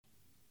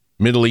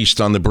Middle East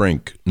on the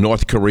brink.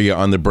 North Korea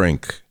on the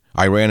brink.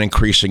 Iran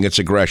increasing its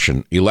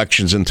aggression,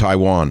 elections in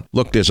Taiwan.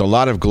 Look, there's a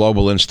lot of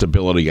global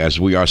instability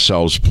as we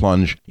ourselves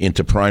plunge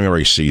into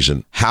primary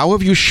season. How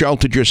have you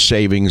sheltered your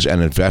savings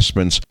and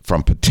investments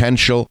from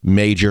potential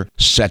major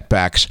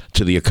setbacks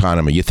to the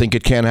economy? You think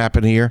it can't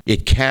happen here?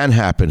 It can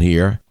happen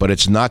here, but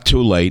it's not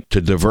too late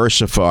to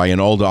diversify an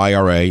old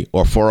IRA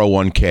or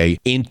 401k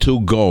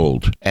into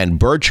gold. And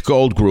Birch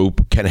Gold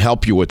Group can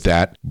help you with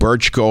that.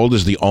 Birch Gold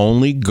is the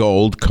only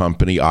gold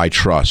company I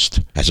trust.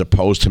 As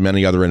opposed to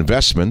many other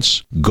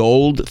investments,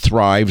 gold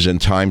thrives in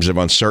times of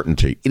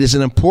uncertainty. It is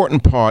an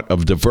important part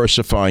of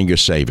diversifying your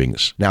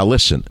savings. Now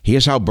listen,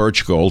 here's how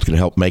Birch Gold can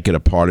help make it a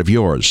part of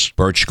yours.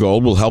 Birch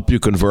Gold will help you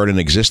convert an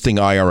existing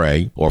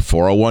IRA or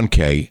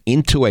 401k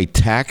into a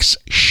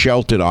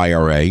tax-sheltered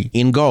IRA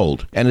in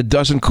gold. And it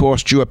doesn't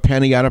cost you a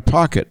penny out of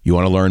pocket. You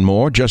want to learn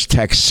more? Just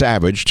text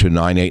SAVAGE to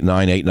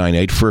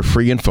 989898 for a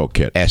free info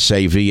kit.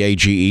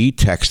 SAVAGE,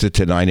 text it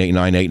to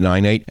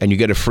 989898 and you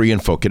get a free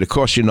info kit. It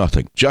costs you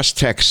nothing. Just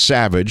text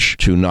SAVAGE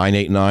to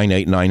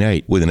 989898.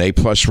 With an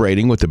A-plus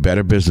rating with the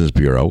Better Business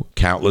Bureau,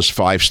 countless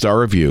 5-star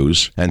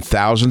reviews, and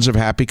thousands of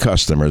happy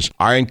customers,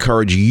 I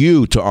encourage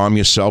you to arm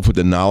yourself with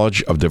the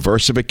knowledge of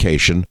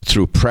diversification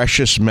through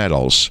precious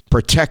metals.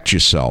 Protect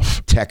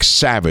yourself. Text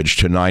SAVAGE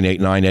to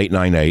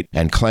 989898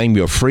 and claim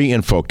your free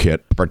info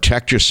kit.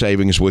 Protect your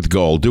savings with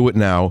gold. Do it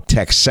now.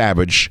 Text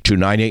SAVAGE to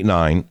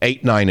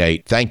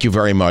 989898. Thank you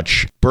very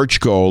much. Birch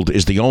Gold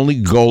is the only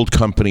gold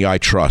company I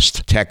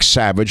trust. Text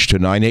SAVAGE to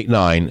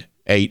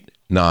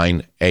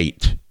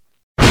 989898.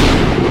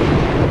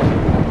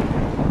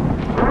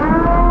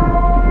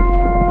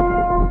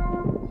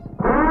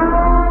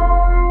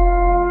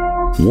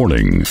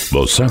 Warning,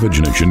 the Savage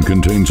Nation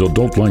contains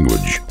adult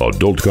language,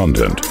 adult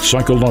content,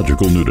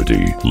 psychological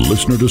nudity.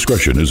 Listener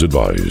discretion is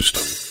advised.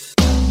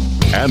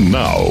 And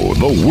now,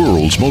 the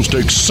world's most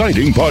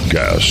exciting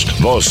podcast,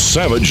 The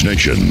Savage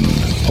Nation,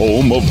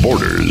 home of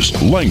borders,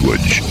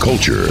 language,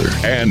 culture.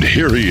 And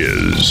here he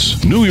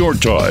is, New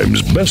York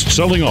Times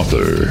best-selling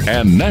author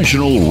and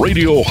National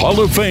Radio Hall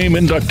of Fame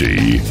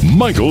inductee,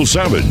 Michael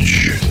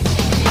Savage.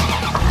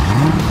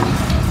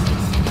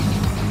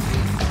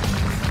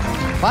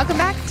 Welcome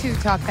back to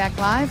Talk Back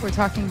Live. We're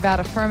talking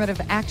about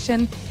affirmative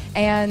action.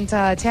 And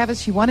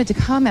Tavis, you wanted to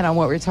comment on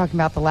what we were talking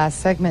about the last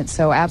segment,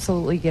 so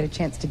absolutely get a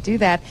chance to do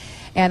that.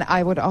 And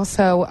I would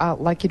also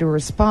like you to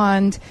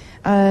respond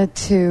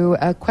to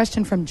a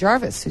question from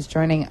Jarvis, who's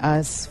joining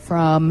us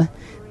from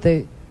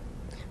the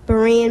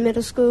Berean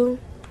Middle School.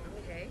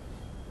 Okay.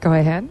 Go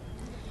ahead.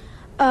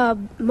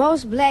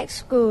 Most black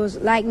schools,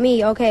 like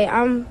me,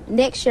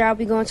 next year I'll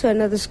be going to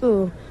another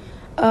school.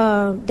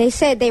 They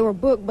said they were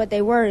booked, but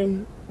they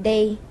weren't.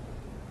 I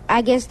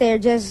guess they're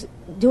just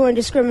doing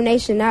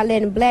discrimination, not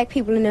letting black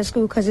people in their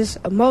school because it's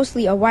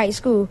mostly a white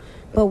school.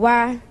 But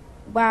why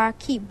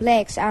keep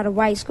blacks out of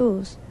white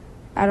schools?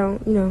 I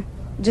don't,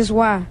 just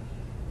why?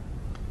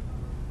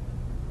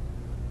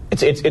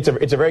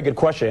 It's a very good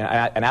question,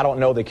 and I don't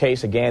know the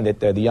case, again, that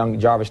the young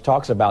Jarvis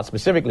talks about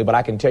specifically, but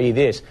I can tell you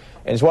this,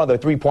 and it's one of the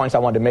 3 points I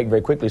wanted to make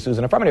very quickly,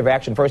 Susan. Affirmative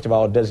action, first of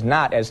all, does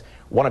not, as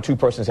one or two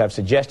persons have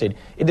suggested,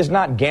 it does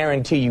not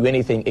guarantee you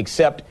anything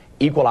except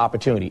equal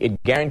opportunity.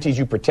 It guarantees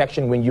you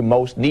protection when you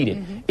most need it.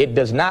 Mm-hmm. It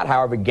does not,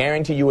 however,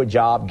 guarantee you a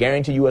job,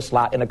 guarantee you a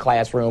slot in a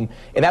classroom,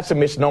 and that's a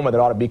misnomer that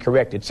ought to be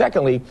corrected.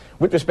 Secondly,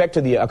 with respect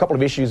to a couple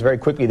of issues very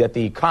quickly that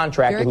the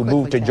contractor who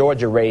moved to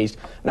Georgia raised,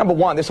 number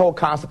one, this whole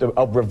concept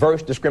of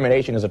reverse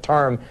discrimination is a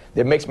term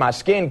that makes my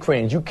skin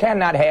cringe. You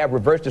cannot have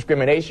reverse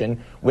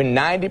discrimination when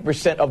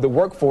 90% of the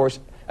workforce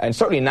and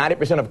certainly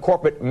 90% of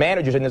corporate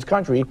managers in this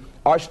country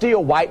are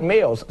still white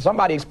males.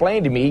 Somebody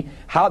explained to me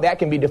how that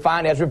can be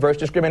defined as reverse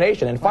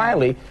discrimination. And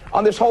finally,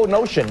 on this whole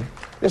notion,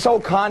 this whole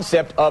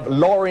concept of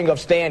lowering of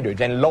standards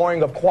and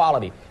lowering of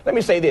quality. Let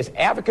me say this.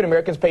 African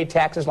Americans pay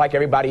taxes like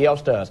everybody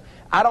else does.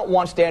 I don't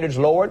want standards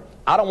lowered.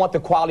 I don't want the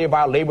quality of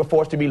our labor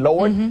force to be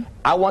lowered. Mm-hmm.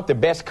 I want the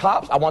best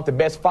cops. I want the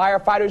best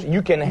firefighters.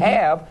 You can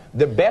have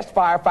the best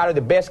firefighter,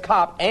 the best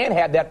cop, and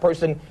have that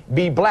person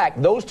be black.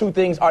 Those two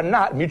things are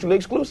not mutually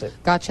exclusive.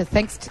 Gotcha.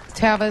 Thanks,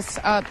 Tavis.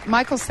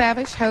 Michael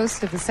Savage,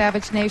 host of the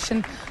Savage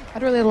Nation.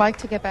 I'd really like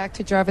to get back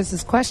to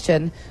Jarvis's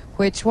question,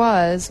 which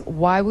was,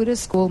 why would a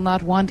school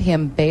not want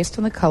him based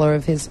on the color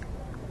of his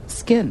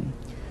skin?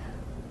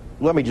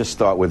 Let me just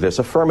start with this.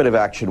 Affirmative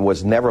action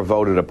was never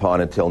voted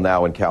upon until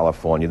now in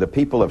California. The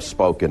people have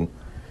spoken,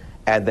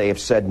 and they have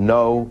said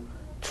no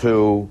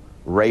to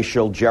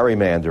racial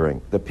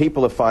gerrymandering. The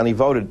people have finally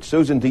voted.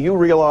 Susan, do you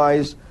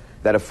realize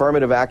that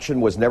affirmative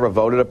action was never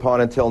voted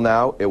upon until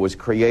now? It was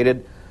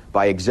created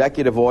by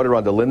executive order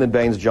under Lyndon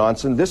Baines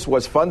Johnson. This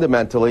was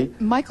fundamentally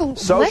Michael,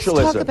 socialism.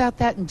 Let's talk about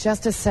that in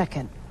just a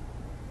second.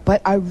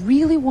 But I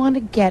really want to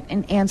get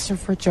an answer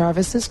for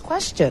Jarvis's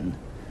question.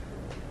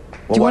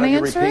 Well, do you why want to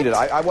don't answer you repeat it?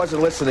 I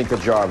wasn't listening to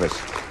Jarvis.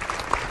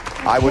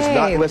 I was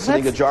not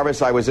listening to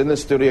Jarvis. I was in the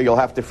studio. You'll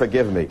have to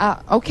forgive me.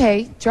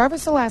 Okay.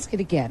 Jarvis will ask it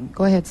again.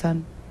 Go ahead,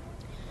 son.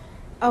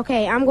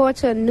 Okay, I'm going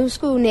to a new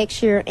school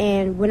next year,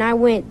 and when I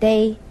went,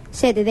 they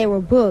said that they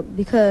were booked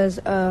because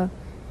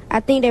I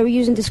think they were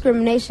using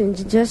discrimination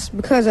just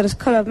because of the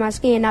color of my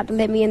skin not to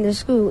let me in the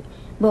school.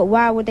 But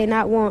why would they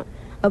not want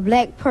a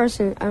black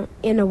person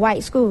in a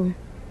white school?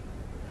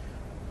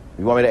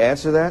 You want me to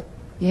answer that?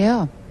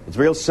 Yeah. It's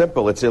real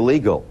simple. It's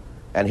illegal.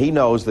 And he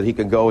knows that he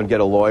can go and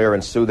get a lawyer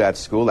and sue that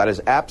school. That is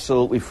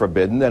absolutely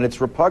forbidden, and it's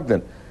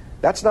repugnant.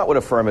 That's not what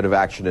affirmative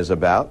action is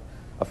about.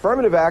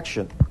 Affirmative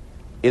action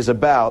is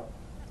about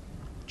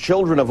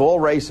children of all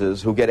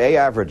races who get A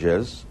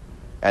averages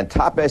and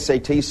top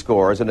SAT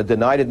scores and are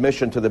denied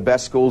admission to the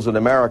best schools in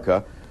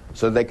America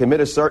so they can meet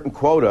a certain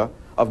quota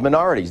of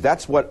minorities.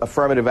 That's what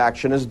affirmative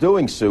action is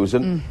doing,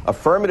 Susan.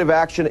 Affirmative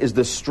action is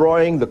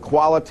destroying the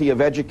quality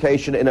of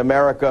education in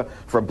America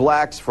for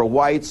blacks, for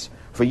whites,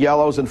 for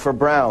yellows, and for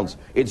browns.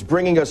 It's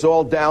bringing us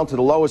all down to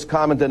the lowest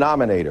common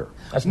denominator.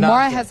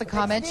 Maura has a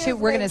comment.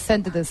 We're going to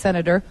send to the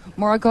senator.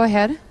 Maura, go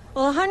ahead.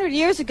 Well, 100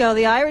 years ago,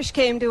 the Irish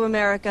came to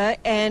America,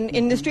 and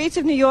in the streets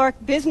of New York,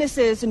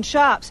 businesses and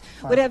shops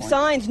would have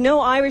signs, "No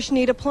Irish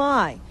need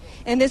apply."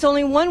 And there's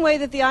only one way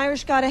that the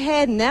Irish got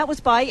ahead, and that was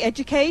by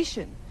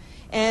education.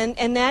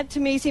 And that, to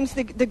me, seems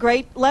the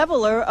great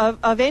leveler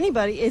of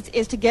anybody,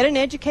 is to get an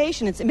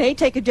education. It may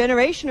take a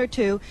generation or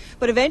two,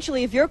 but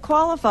eventually, if you're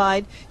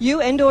qualified,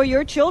 you and or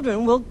your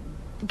children will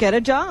get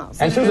a job.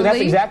 And Susan, that's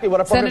exactly what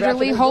affirmative Senator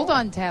action Lee, is hold doing.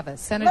 on, Tavis.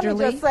 Senator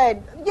Lee.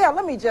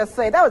 Let me just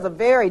say that was a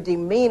very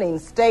demeaning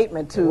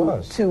statement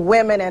to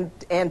women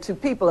and to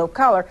people of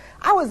color.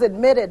 I was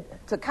admitted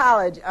to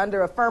college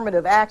under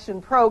affirmative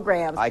action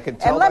programs. I can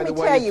tell by the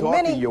way you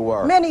talking you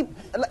were. Many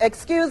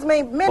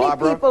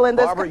people in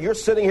this... Barbara, you're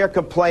sitting here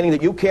complaining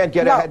that you can't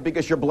get ahead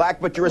because you're black,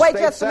 but you're a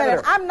state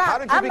senator. How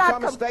did you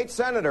become a state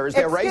senator? Is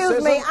there racism?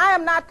 Excuse me, I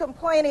am not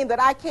complaining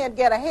that I can't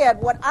get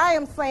ahead. What I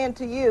am saying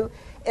to you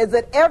is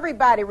that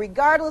everybody,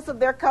 regardless of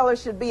their color,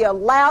 should be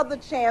allowed the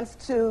chance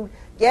to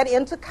get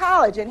into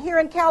college. And here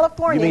in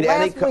California, you mean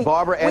last week,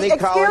 Barbara, any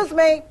college?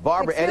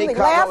 Barbara, any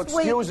college?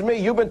 Excuse me,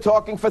 you've been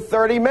talking for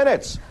 30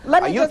 minutes.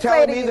 Are you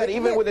telling me that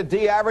even with a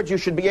D average, you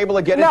should be able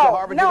to get into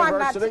Harvard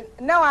University?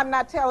 I'm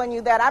not telling you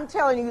that. I'm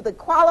telling you the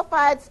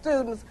qualified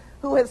students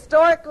who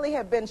historically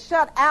have been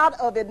shut out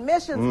of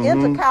admissions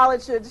into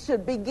college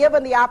should be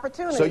given the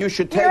opportunity. So you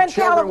should take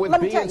children with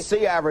B and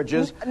C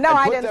averages and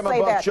put them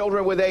above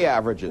children with A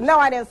averages. No,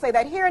 I didn't say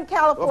that. Here in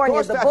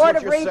California, the Board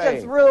of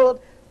Regents ruled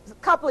a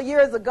couple of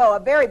years ago, a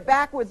very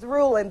backwards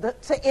ruling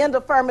to end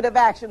affirmative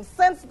action.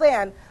 Since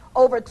then,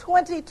 over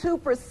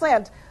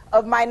 22%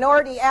 of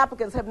minority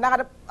applicants have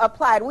not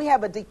applied. We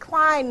have a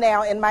decline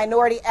now in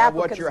minority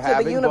applicants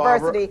to the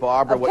University of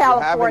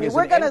California.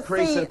 We're going to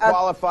see in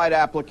qualified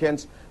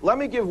applicants. Let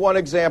me give one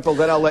example,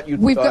 then I'll let you.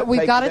 We've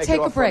got to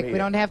take a break. We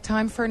don't have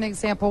time for an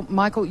example.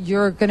 Michael,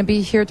 you're going to be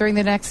here during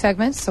the next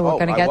segment, so we're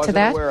going to get to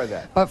that. Aware of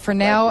that. But for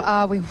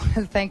now, we want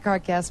to thank our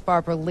guests,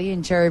 Barbara Lee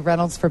and Jerry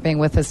Reynolds, for being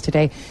with us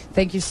today.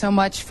 Thank you so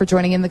much for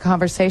joining in the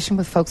conversation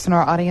with folks in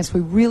our audience.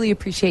 We really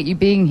appreciate you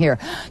being here.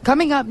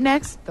 Coming up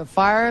next, the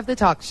fire of the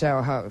talk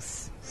show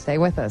hosts. Stay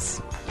with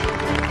us.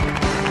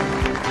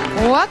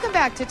 Welcome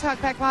back to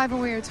Talk Back Live,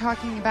 and we are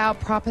talking about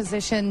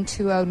Proposition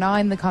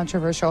 209, the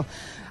controversial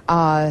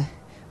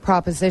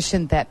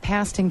proposition that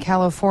passed in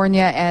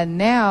California and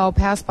now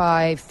passed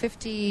by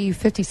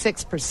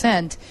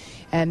 56%,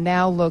 and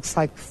now looks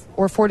like,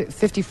 or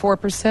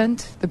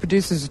 54%. The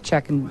producers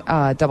check and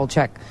double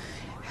check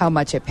how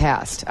much it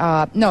passed.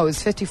 No, it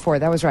was 54.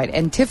 That was right.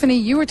 And Tiffany,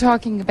 you were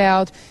talking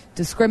about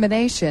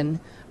discrimination,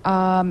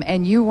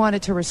 and you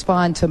wanted to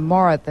respond to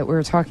Maura that we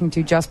were talking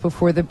to just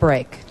before the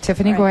break.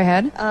 Tiffany, go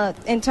ahead.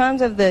 In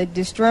terms of the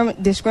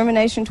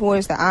discrimination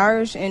towards the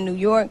Irish in New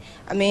York,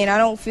 I mean, I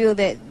don't feel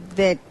that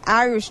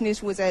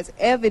Irishness was as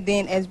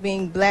evident as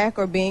being black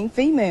or being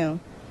female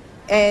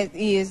as it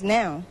is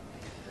now.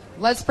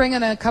 Let's bring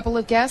in a couple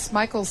of guests.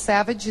 Michael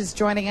Savage is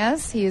joining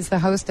us. He is the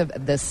host of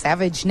The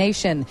Savage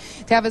Nation.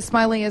 Tavis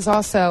Smiley is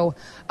also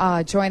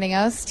joining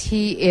us.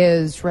 He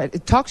is a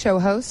talk show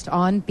host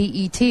on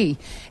BET.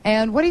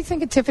 And what do you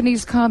think of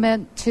Tiffany's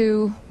comment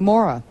to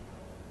Maura?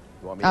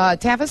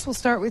 Tavis, we'll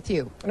start with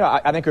you.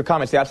 No, I think her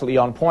comment's absolutely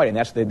on point, and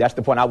that's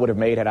the point I would have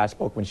made had I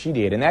spoke when she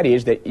did, and that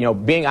is that,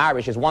 being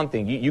Irish is one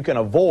thing. You can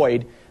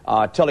avoid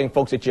telling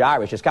folks that you're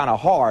Irish. It's kind of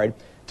hard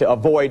to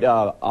avoid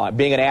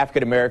being an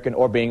African American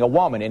or being a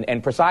woman,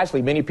 and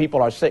precisely many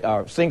people are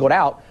singled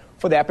out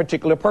for that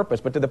particular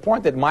purpose. But to the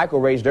point that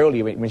Michael raised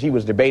earlier when she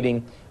was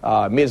debating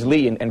Ms.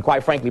 Lee and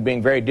quite frankly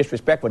being very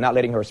disrespectful, not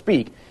letting her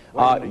speak,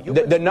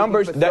 the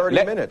numbers...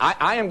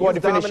 I am going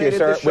to finish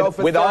here, sir.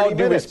 With all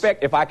due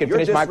respect, if I can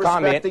finish my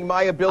comment,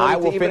 I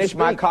will finish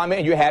my comment,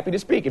 and you're happy to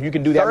speak if you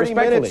can do that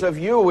respectfully. 30 minutes of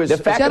you is...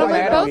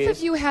 Gentlemen, both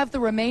of you have the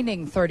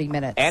remaining 30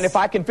 minutes. And if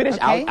I can finish,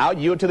 okay. I'll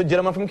yield to the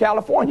gentleman from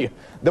California.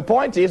 The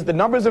point is, the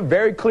numbers are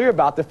very clear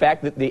about the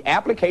fact that the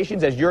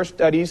applications, as your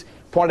studies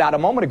pointed out a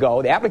moment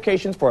ago, the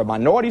applications for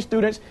minority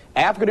students,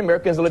 African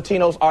Americans, and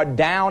Latinos are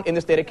down in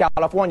the state of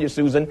California,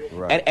 Susan.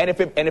 Right. And if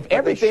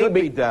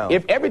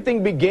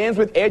everything begins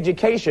with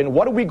education,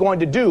 what are we going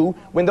to do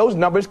when those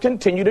numbers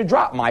continue to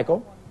drop,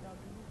 Michael?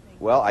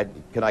 Well,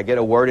 can I get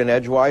a word in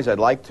edgewise? I'd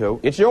like to.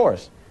 It's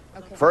yours.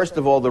 Okay. First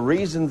of all, the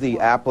reason the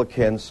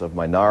applicants of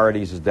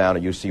minorities is down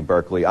at UC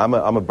Berkeley, I'm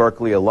a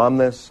Berkeley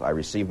alumnus. I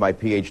received my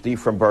PhD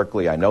from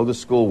Berkeley. I know the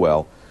school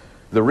well.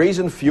 The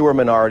reason fewer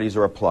minorities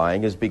are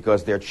applying is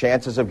because their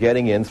chances of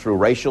getting in through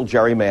racial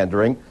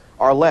gerrymandering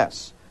are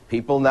less.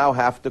 People now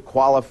have to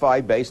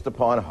qualify based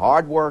upon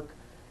hard work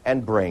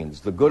and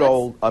brains, the good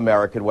old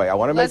American way. I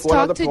want to make one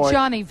other point. Let's talk to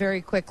Johnny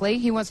very quickly.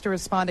 He wants to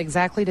respond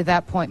exactly to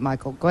that point,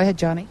 Michael. Go ahead,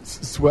 Johnny.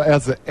 Well,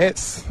 as an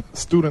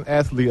ex-student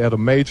athlete at a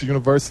major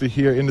university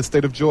here in the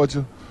state of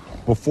Georgia,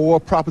 before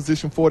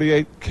Proposition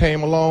 48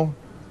 came along,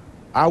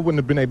 I wouldn't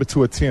have been able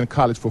to attend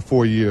college for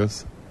 4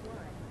 years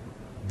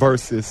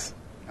versus...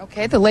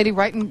 Okay, the lady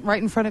right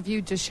in front of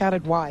you just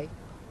shouted why.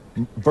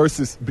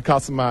 Versus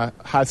because of my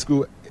high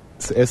school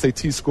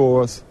SAT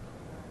scores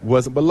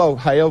wasn't below.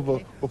 However...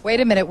 Okay. Wait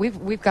a minute.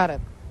 We've got to...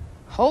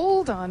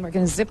 Hold on. We're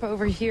going to zip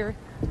over here.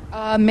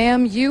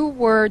 Ma'am, you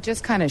were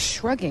just kind of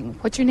shrugging.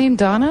 What's your name,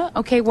 Donna?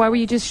 Okay, why were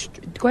you just...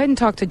 Go ahead and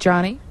talk to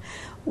Johnny.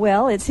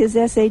 Well, it's his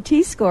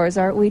SAT scores.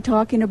 Aren't we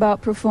talking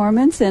about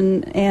performance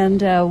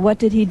and what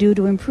did he do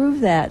to improve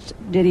that?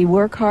 Did he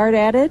work hard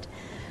at it?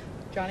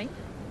 Johnny?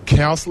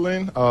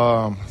 Counseling,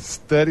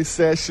 study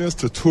sessions,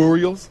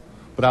 tutorials,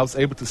 but I was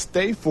able to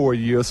stay 4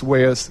 years,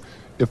 whereas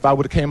if I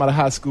would have came out of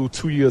high school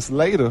 2 years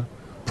later,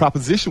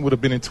 Proposition would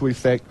have been into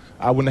effect.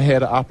 I wouldn't have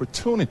had an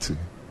opportunity.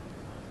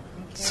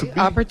 Okay.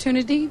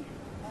 Opportunity?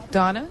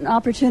 Donna? An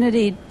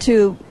opportunity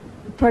to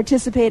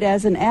participate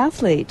as an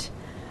athlete.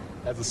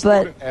 As a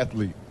student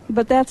athlete.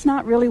 But that's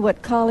not really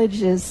what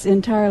college is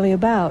entirely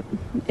about.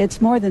 It's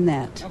more than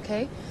that.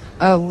 Okay.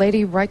 A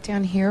lady right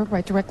down here,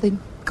 right directly.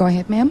 Go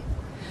ahead, ma'am.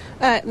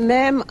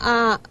 Ma'am,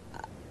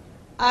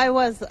 I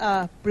was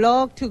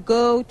blocked to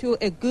go to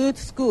a good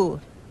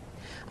school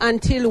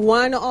until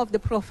one of the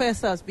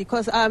professors,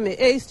 because I'm an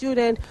A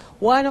student,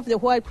 one of the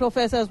white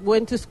professors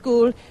went to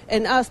school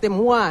and asked them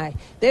why.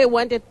 They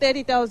wanted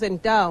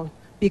 $30,000 down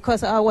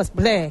because I was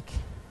black.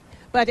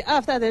 But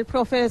after the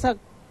professor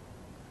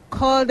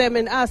called them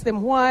and asked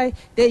them why,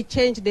 they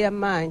changed their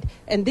mind.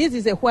 And this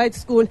is a white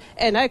school,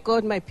 and I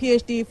got my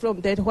PhD from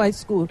that white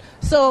school.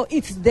 So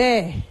it's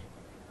there.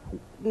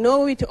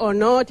 Know it or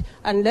not,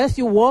 unless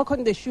you walk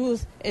on the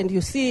shoes and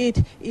you see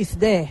it, it's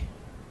there.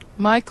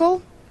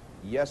 Michael?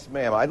 Yes,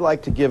 ma'am. I'd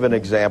like to give an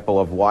example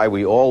of why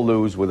we all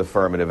lose with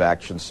affirmative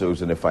action,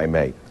 Susan, if I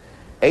may.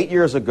 8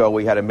 years ago,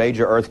 we had a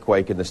major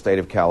earthquake in the state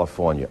of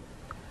California.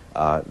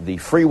 The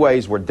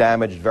freeways were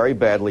damaged very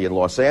badly in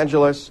Los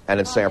Angeles and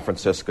in San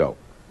Francisco.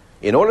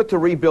 In order to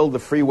rebuild the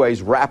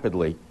freeways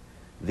rapidly,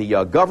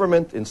 the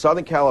government in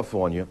Southern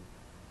California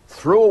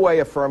threw away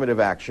affirmative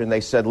action.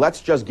 They said,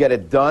 let's just get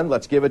it done.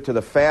 Let's give it to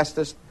the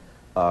fastest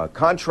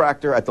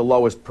contractor at the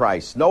lowest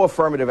price. No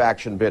affirmative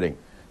action bidding.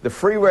 The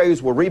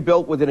freeways were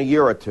rebuilt within a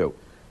year or two.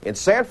 In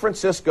San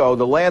Francisco,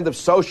 the land of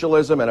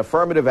socialism and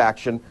affirmative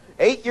action,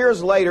 8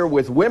 years later,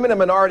 with women and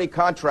minority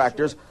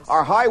contractors,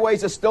 our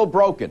highways are still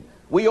broken.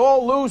 We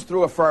all lose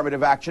through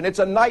affirmative action. It's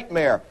a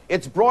nightmare.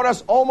 It's brought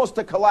us almost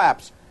to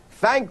collapse.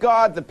 Thank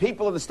God the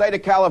people of the state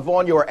of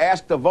California were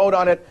asked to vote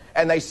on it,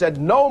 and they said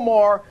no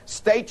more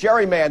state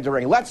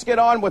gerrymandering. Let's get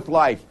on with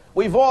life.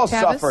 We've all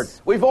suffered.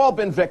 We've all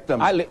been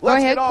victims.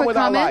 Let's get on with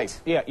our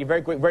life. Yeah,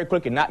 very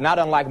quickly. Not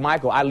unlike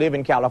Michael, I live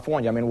in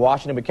California. I'm in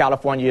Washington, but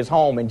California is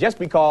home. And just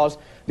because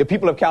the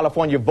people of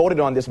California voted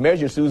on this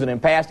measure, Susan,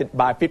 and passed it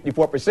by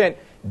 54%,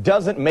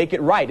 doesn't make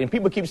it right. And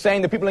people keep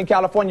saying the people in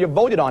California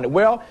voted on it.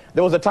 Well,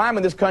 there was a time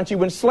in this country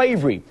when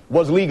slavery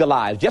was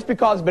legalized. Just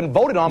because it's been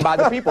voted on by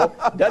the people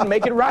doesn't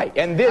make it right.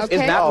 And this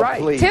is not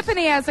right. Please.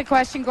 Tiffany has a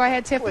question. Go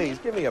ahead, Tiffany. Please,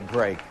 give me a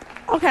break.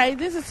 Okay,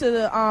 this is to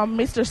the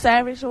Mr.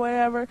 Savage or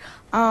whatever.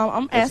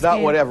 I'm asking. It's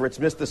not whatever. It's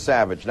Mr.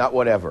 Savage, not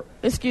whatever.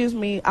 Excuse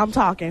me, I'm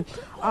talking.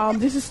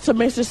 This is to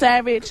Mr.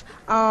 Savage.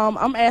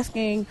 I'm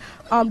asking.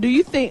 Do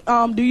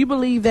you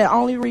believe that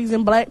only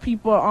reason black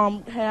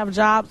people have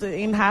jobs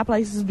in high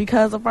places is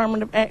because of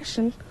affirmative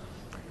action?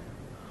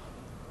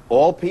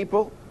 All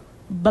people?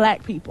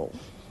 Black people.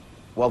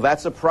 Well,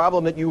 that's a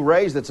problem that you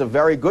raised. It's a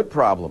very good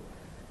problem.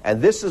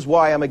 And this is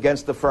why I'm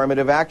against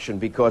affirmative action,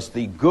 because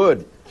the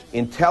good,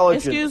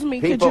 intelligent Excuse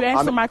me, people, could you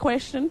answer my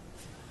question?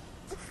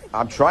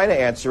 I'm trying to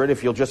answer it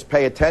if you'll just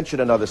pay attention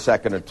another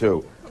second or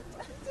two.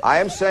 I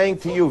am saying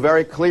to you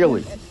very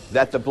clearly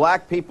that the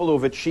black people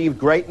who've achieved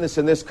greatness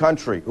in this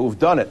country, who've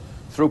done it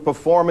through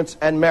performance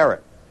and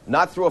merit,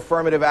 not through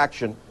affirmative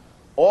action,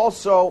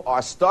 also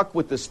are stuck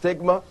with the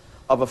stigma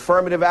of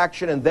affirmative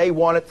action, and they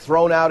want it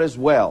thrown out as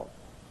well.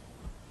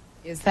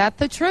 Is that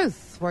the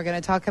truth? We're going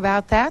to talk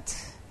about that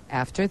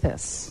after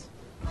this.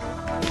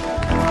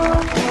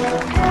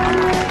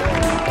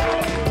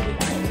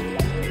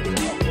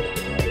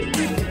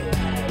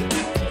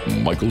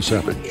 Michael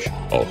Savage,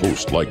 a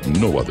host like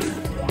no other.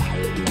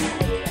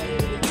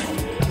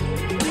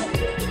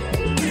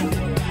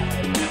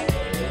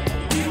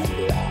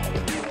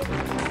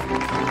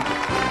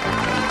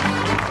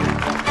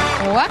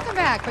 Welcome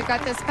back. We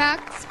got this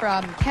fax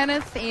from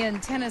Kenneth in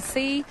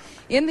Tennessee.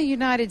 In the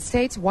United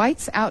States,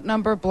 whites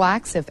outnumber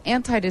blacks. If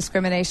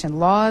anti-discrimination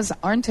laws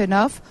aren't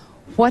enough,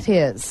 what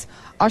is?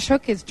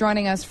 Ashok is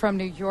joining us from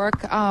New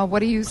York. What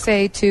do you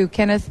say to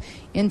Kenneth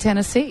in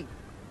Tennessee?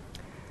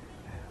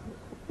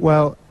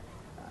 Well,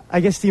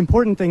 I guess the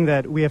important thing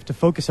that we have to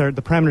focus the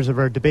parameters of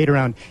our debate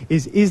around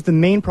is the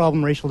main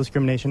problem racial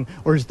discrimination,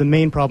 or is the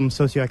main problem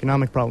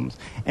socioeconomic problems?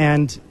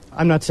 And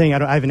I'm not saying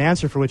I have an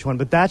answer for which one,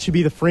 but that should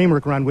be the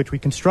framework around which we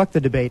construct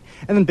the debate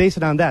and then base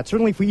it on that.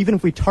 Certainly, even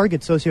if we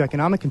target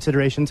socioeconomic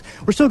considerations,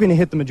 we're still going to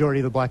hit the majority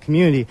of the black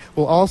community.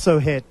 We'll also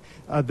hit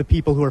the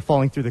people who are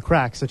falling through the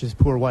cracks, such as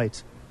poor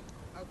whites.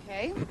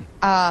 Okay.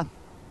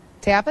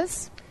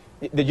 Tapas?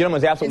 The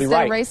gentleman's absolutely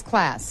right. Is there race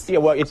class? Yeah,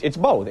 well, it's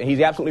both. He's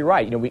absolutely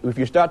right. You know, if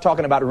you start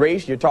talking about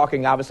race, you're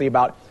talking obviously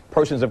about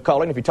persons of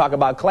color. And if you talk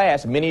about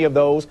class, many of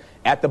those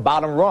at the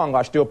bottom rung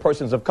are still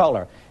persons of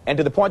color. And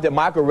to the point that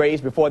Michael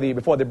raised before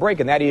the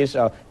break, and that is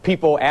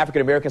people,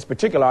 African Americans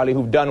particularly,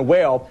 who've done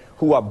well,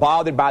 who are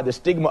bothered by the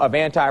stigma of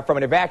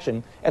anti-affirmative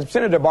action. As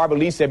Senator Barbara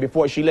Lee said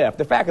before she left,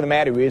 the fact of the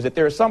matter is that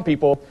there are some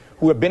people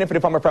who have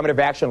benefited from affirmative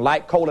action,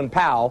 like Colin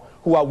Powell,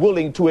 who are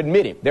willing to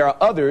admit it. There are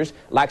others,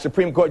 like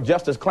Supreme Court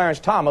Justice Clarence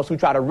Thomas, who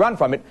try to run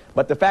from it.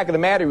 But the fact of the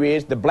matter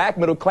is the black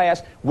middle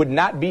class would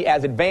not be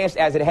as advanced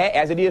as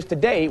it is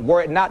today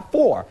were it not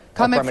for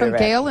comment from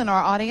Gail in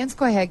our audience.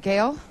 Go ahead,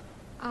 Gail.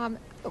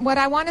 What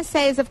I want to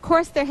say is, of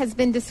course, there has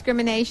been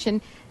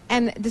discrimination,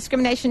 and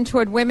discrimination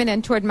toward women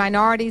and toward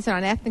minorities and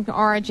on ethnic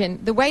origin.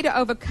 The way to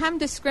overcome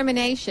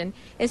discrimination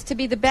is to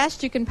be the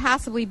best you can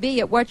possibly be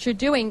at what you're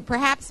doing,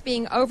 perhaps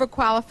being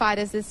overqualified,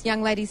 as this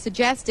young lady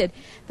suggested.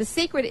 The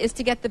secret is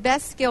to get the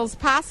best skills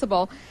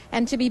possible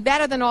and to be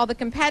better than all the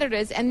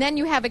competitors, and then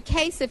you have a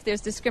case if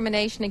there's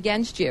discrimination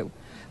against you.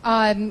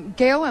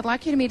 Gail, I'd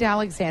like you to meet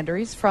Alexander.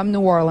 He's from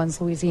New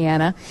Orleans,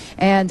 Louisiana.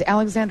 And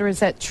Alexander, is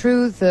that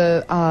true,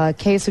 the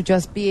case of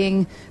just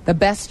being the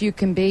best you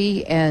can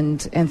be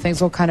and things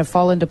will kind of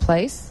fall into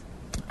place?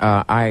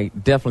 I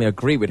definitely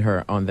agree with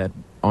her on that,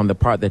 on the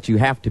part that you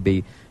have to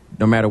be,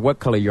 no matter what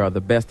color you are,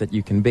 the best that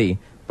you can be.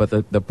 But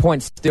the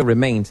point still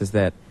remains is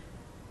that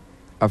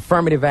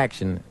affirmative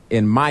action,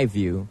 in my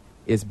view,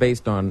 is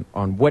based on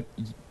what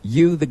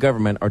you, the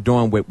government, are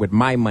doing with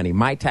my money,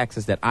 my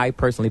taxes that I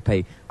personally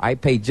pay. I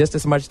pay just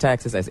as much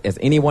taxes as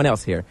anyone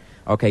else here.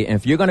 Okay, and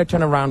if you're going to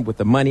turn around with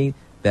the money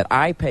that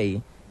I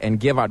pay and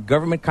give out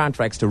government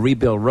contracts to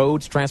rebuild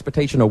roads,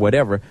 transportation, or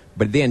whatever,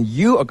 but then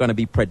you are going to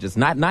be prejudiced,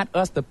 not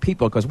us, the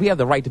people, because we have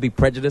the right to be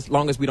prejudiced as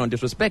long as we don't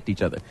disrespect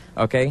each other.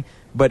 Okay,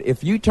 but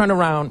if you turn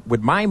around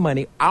with my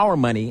money, our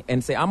money,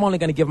 and say I'm only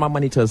going to give my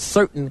money to a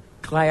certain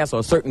class or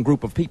a certain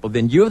group of people,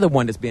 then you're the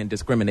one that's being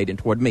discriminated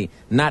toward me,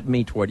 not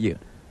me toward you.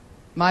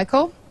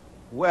 Michael?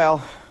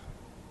 Well,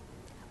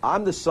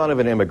 I'm the son of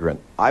an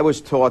immigrant. I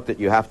was taught that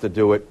you have to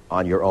do it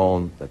on your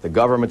own, that the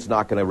government's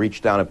not going to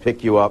reach down and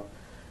pick you up,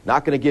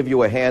 not going to give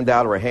you a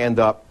handout or a hand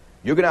up.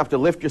 You're going to have to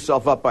lift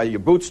yourself up by your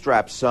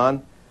bootstraps,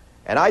 son.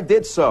 And I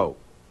did so.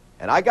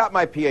 And I got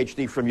my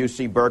PhD from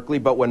UC Berkeley,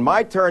 but when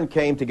my turn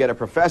came to get a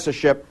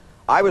professorship,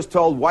 I was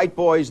told white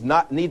boys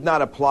need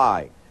not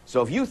apply.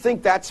 So if you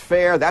think that's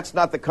fair, that's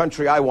not the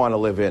country I want to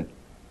live in.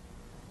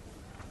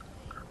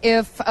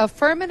 If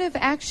affirmative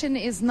action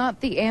is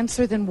not the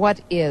answer, then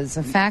what is?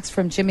 A fax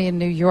from Jimmy in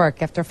New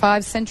York. After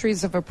 5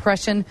 centuries of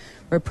oppression,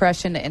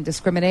 repression, and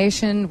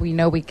discrimination, we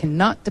know we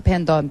cannot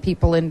depend on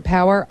people in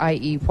power,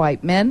 i.e.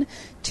 white men,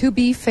 to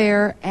be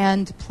fair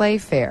and play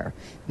fair.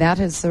 That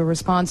is the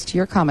response to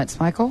your comments,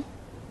 Michael.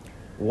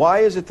 Why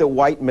is it that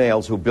white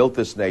males who built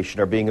this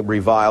nation are being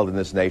reviled in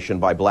this nation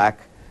by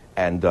black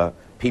and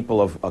people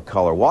of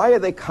color? Why are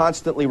they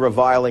constantly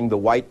reviling the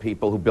white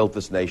people who built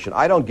this nation?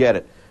 I don't get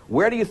it.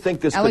 Where do you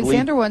think this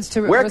Alexander could lead? Wants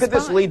to Where respond. could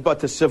this lead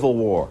but to civil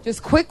war?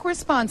 Just quick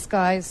response,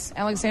 guys.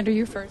 Alexander,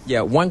 you first. Yeah,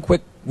 one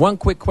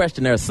quick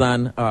question there,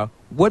 son.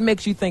 What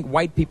makes you think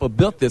white people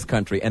built this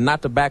country and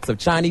not the backs of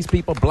Chinese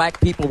people, black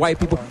people,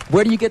 white people?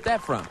 Where do you get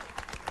that from?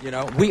 You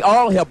know, we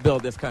all helped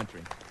build this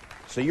country.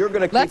 So you're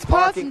going to keep Let's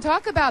pause and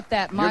talk about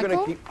that, Michael. You're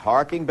going to keep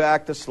harking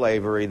back to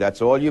slavery.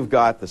 That's all you've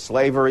got, the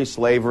slavery.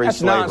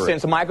 That's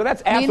nonsense, Michael.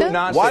 That's absolute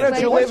nonsense. Why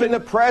don't you live in the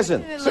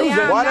present?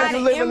 Susan, why don't you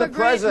live in the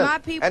present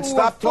and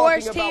stop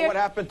talking about here, what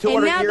happened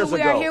 200 years ago? And now that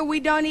we are here,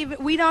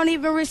 we don't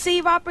even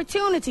receive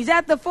opportunities.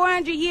 After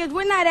 400 years,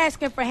 we're not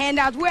asking for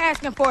handouts. We're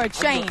asking for a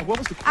change.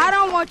 I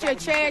don't want your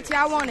charity.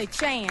 I want a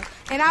chance.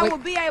 And I will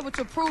be able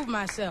to prove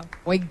myself.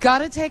 We got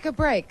to take a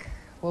break.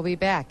 We'll be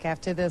back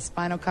after this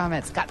final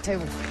comments. Got to.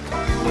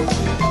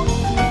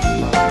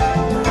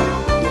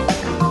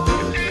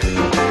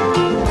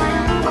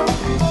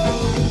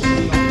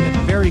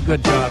 Very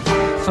good job.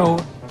 So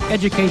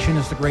education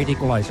is the great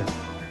equalizer.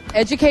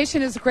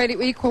 Education is a great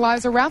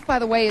equalizer. Ralph, by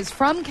the way, is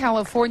from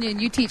California,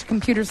 and you teach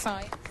computer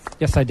science.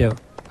 Yes, I do.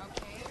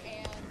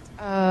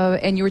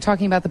 And you were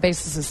talking about the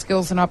basis of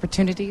skills and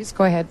opportunities.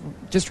 Go ahead.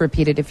 Just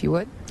repeat it if you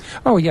would.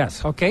 Oh,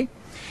 yes. Okay.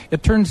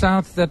 It turns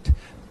out that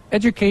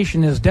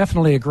education is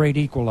definitely a great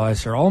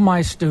equalizer. All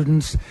my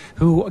students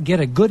who get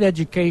a good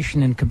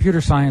education in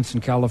computer science in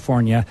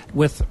California,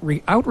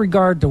 without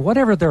regard to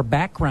whatever their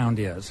background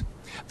is,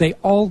 they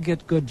all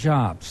get good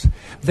jobs.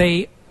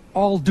 They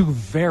all do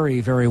very,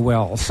 very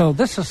well. So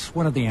this is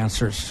one of the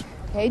answers.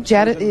 Okay,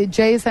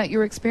 Jay, is that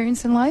your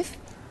experience in life?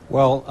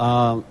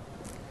 Well,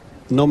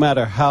 no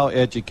matter how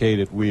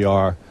educated we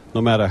are, no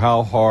matter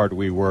how hard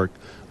we work,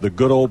 the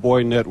Good Old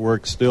Boy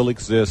Network still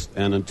exists,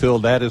 and until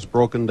that is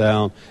broken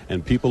down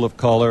and people of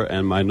color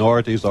and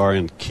minorities are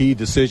in key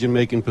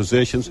decision-making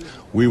positions,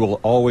 we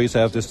will always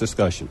have this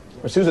discussion.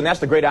 Well, Susan,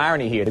 that's the great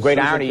irony here. The great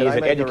Susan, irony is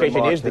that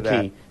education is the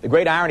key. The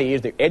great irony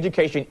is that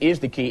education is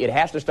the key. It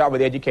has to start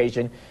with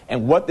education,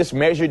 and what this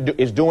measure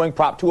is doing,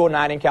 Prop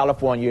 209 in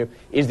California,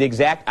 is the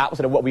exact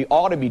opposite of what we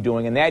ought to be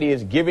doing, and that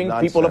is giving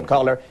people of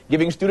color,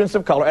 giving students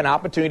of color an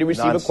opportunity to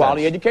receive a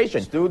quality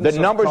education. Students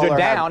the numbers of color are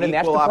down, have and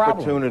that's the problem.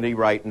 Opportunity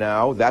right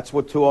now. That's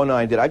what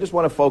 209 did. I just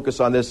want to focus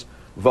on this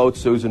vote,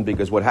 Susan,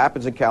 because what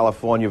happens in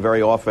California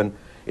very often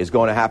is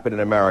going to happen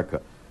in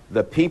America.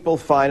 The people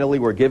finally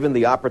were given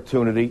the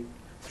opportunity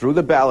through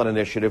the ballot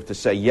initiative to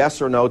say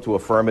yes or no to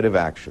affirmative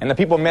action. And the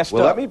people messed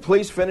up. up. Let me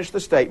please finish the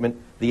statement.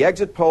 The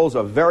exit polls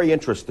are very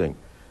interesting.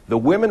 The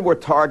women were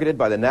targeted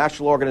by the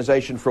National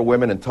Organization for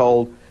Women and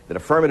told that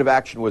affirmative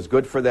action was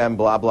good for them,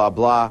 blah, blah,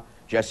 blah.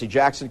 Jesse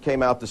Jackson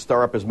came out to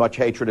stir up as much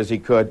hatred as he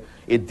could.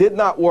 It did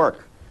not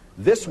work.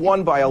 This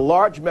won by a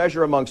large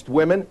measure amongst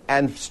women,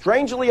 and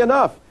strangely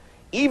enough,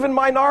 even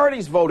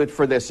minorities voted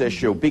for this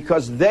issue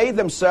because they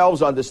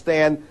themselves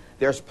understand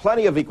there's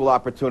plenty of equal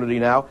opportunity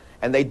now,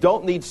 and they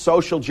don't need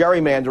social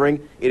gerrymandering.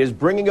 It is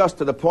bringing us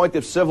to the point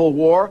of civil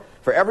war.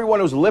 For everyone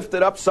who's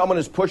lifted up, someone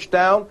is pushed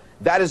down.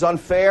 That is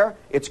unfair.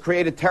 It's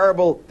created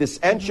terrible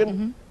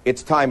dissension.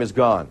 Its time is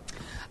gone.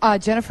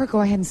 Jennifer,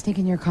 go ahead and sneak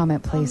in your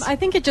comment, please. I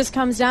think it just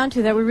comes down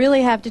to that we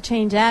really have to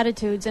change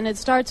attitudes, and it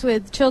starts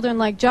with children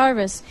like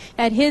Jarvis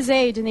at his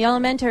age in the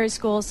elementary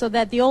school, so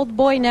that the Old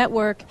Boy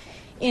Network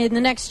in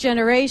the next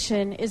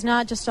generation is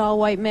not just all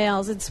white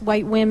males. It's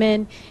white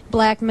women,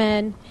 black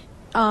men,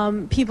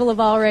 people of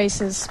all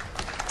races.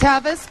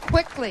 Tavis,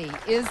 quickly,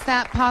 is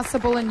that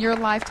possible in your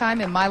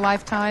lifetime, in my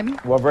lifetime?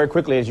 Well, very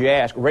quickly, as you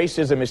ask,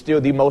 racism is still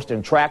the most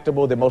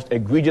intractable, the most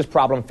egregious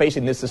problem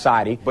facing this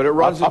society. But it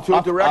runs in two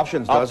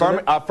directions, doesn't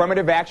it?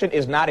 Affirmative action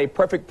is not a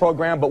perfect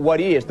program, but what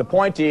is? The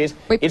point is,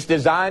 it's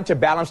designed to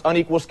balance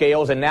unequal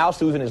scales, and now,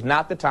 Susan, is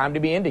not the time to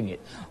be ending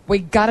it. We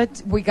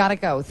gotta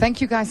go.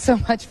 Thank you guys so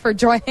much for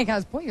joining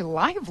us. Boy, you're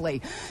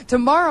lively.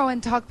 Tomorrow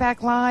in Talk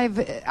Back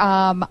Live,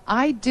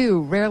 I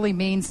do rarely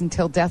means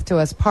until death do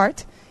us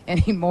part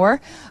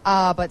anymore,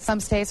 but some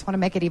states want to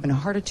make it even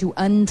harder to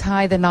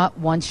untie the knot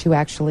once you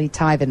actually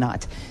tie the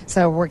knot.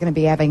 So we're going to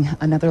be having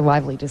another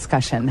lively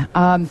discussion.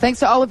 Thanks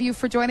to all of you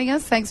for joining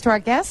us. Thanks to our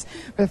guests,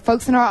 for the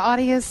folks in our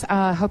audience.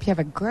 Hope you have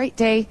a great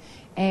day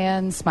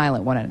and smile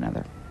at one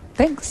another.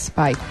 Thanks.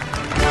 Bye.